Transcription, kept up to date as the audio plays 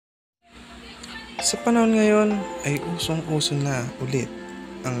Sa panahon ngayon ay usong-uso na ulit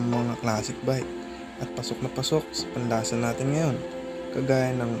ang mga classic bike at pasok na pasok sa panlasa natin ngayon.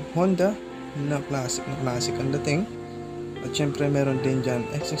 Kagaya ng Honda na classic ang dating. At syempre meron din dyan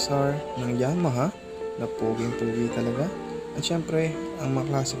XSR ng Yamaha na puging-pugi talaga. At syempre ang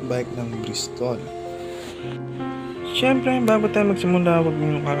mga classic bike ng Bristol. Syempre bago tayo magsimula, huwag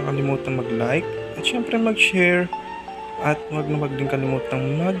niyo kakalimutan mag-like at syempre mag-share. At huwag din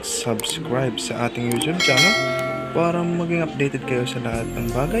kalimutang mag-subscribe sa ating YouTube channel para maging updated kayo sa lahat ng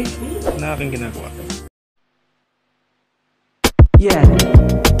bagay na aking ginagawa. Yeah!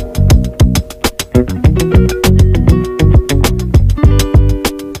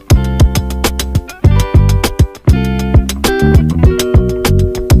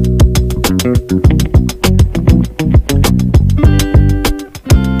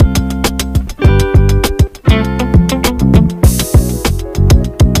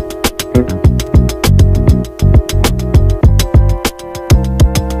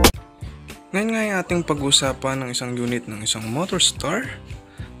 Ngayon nga ay ating pag-usapan ng isang unit ng isang Motorstar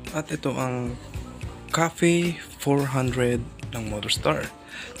at ito ang Cafe 400 ng Motorstar.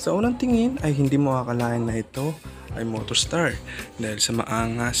 Sa unang tingin ay hindi mo akalain na ito ay Motorstar dahil sa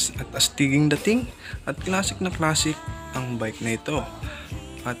maangas at astiging dating at classic na classic ang bike na ito.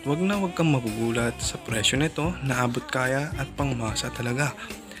 At wag kang magugulat sa presyo nito na abot kaya at pangmasa talaga.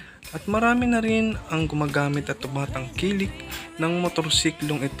 At marami na rin ang gumagamit at tumatangkilik ng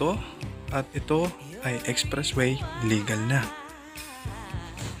motorsiklong ito. At ito ay expressway legal na.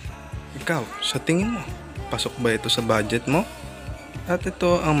 Ikaw, sa tingin mo, pasok ba ito sa budget mo? At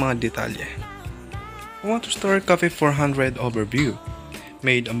ito ang mga detalye. Motorstar Cafe 400 Overview.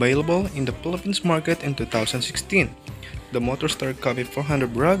 Made available in the Philippines market in 2016. The Motorstar Cafe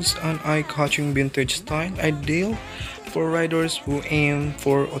 400 rugs an eye-catching vintage style ideal for riders who aim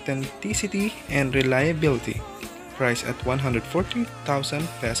for authenticity and reliability. Priced at 140,000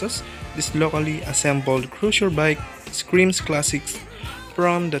 pesos, this locally assembled cruiser bike screams classics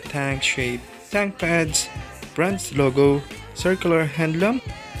from the tank shape, tank pads, brand's logo, circular headlamp,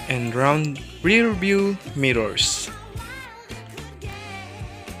 and round rear view mirrors.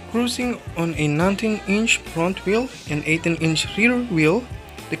 Cruising on a 19-inch front wheel and 18-inch rear wheel,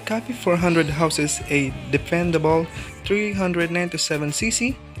 the Cafe 400 houses a dependable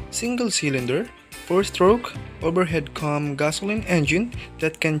 397cc single-cylinder 4-stroke overhead cam gasoline engine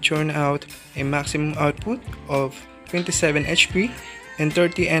that can churn out a maximum output of 27 HP and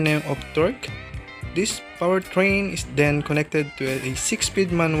 30 Nm of torque. This powertrain is then connected to a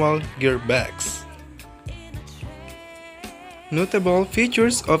 6-speed manual gearbox. Notable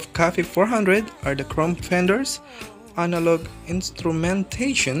features of Cafe 400 are the chrome fenders, analog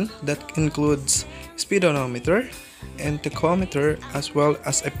instrumentation that includes speedometer and tachometer, as well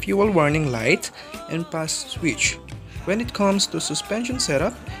as a fuel warning light and pass switch. When it comes to suspension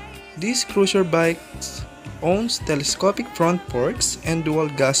setup, this cruiser bike owns telescopic front forks and dual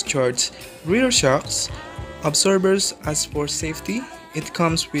gas charged rear shocks absorbers. As for safety, it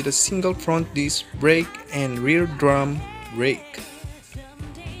comes with a single front disc brake and rear drum brake.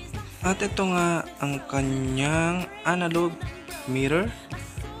 At ito nga ang kanyang analog mirror.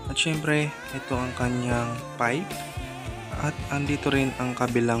 At syempre, ito ang kanyang pipe. At andito rin ang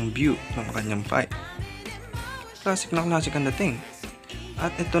kabilang view ng kanyang pipe. Classic na classic ang dating.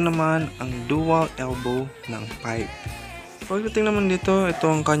 At ito naman ang dual elbow ng pipe. Pagdating naman dito, ito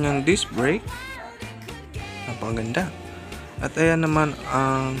ang kanyang disc brake. Napakaganda. At ayan naman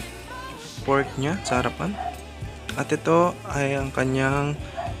ang fork niya sa harapan. At ito ay ang kanyang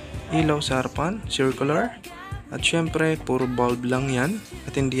ilaw sa harapan, circular. At syempre, puro bulb lang yan.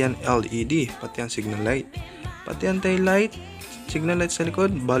 At hindi yan LED, pati yan signal light. Pati ang tail light, signal light sa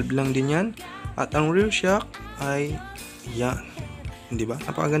likod, bulb lang din yan. At ang rear shock ay yan. Hindi ba?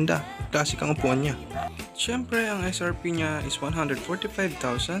 Napakaganda. Classic ang upuan niya. Syempre, ang SRP niya is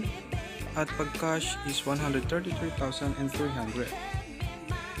 145,000 at pag cash is 133,300.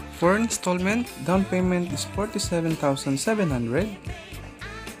 For installment, down payment is 47,700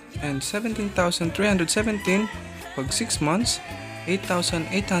 and 17,317 pag 6 months,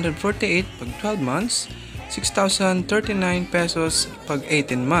 8,848 pag 12 months, 6,039 pesos pag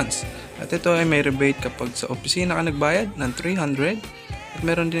 18 months. At ito ay may rebate kapag sa opisina ka nagbayad ng 300 at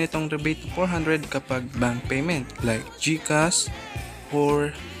meron din itong rebate ng 400 kapag bank payment like GCash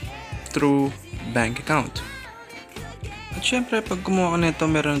or through bank account. At syempre pag kumuha ka nito,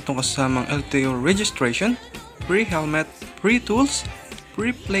 meron itong kasamang LTO registration, free helmet, free tools,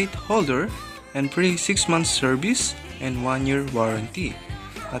 free plate holder, and free 6 months service and 1-year warranty.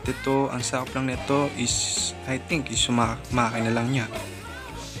 At ito, ang sakop lang nito is, I think, is makina lang niya.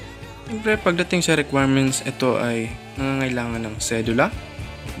 Siyempre, pagdating sa requirements, ito ay nangangailangan ng sedula,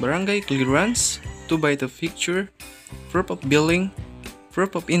 barangay clearance, 2x2 picture, proof of billing,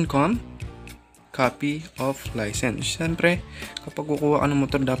 proof of income, copy of license. Siyempre, kapag kukuha ka ng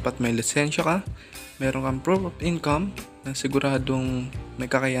motor, dapat may lisensya ka, meron kang proof of income na siguradong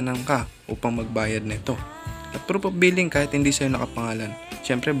may kakayanan ka upang magbayad nito. At proof of billing kahit hindi sa'yo nakapangalan.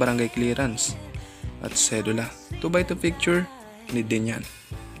 Siyempre, barangay clearance at sedula. 2x2 picture, need din yan.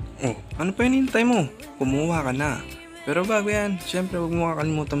 Oh, ano pa hinihintay mo? Kumuha ka na. Pero bago yan, siyempre huwag mo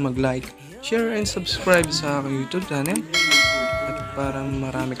kakalimutan mag-like, share, and subscribe sa aking YouTube channel. At para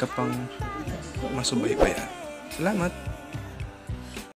marami ka pang masubaybayan. Salamat!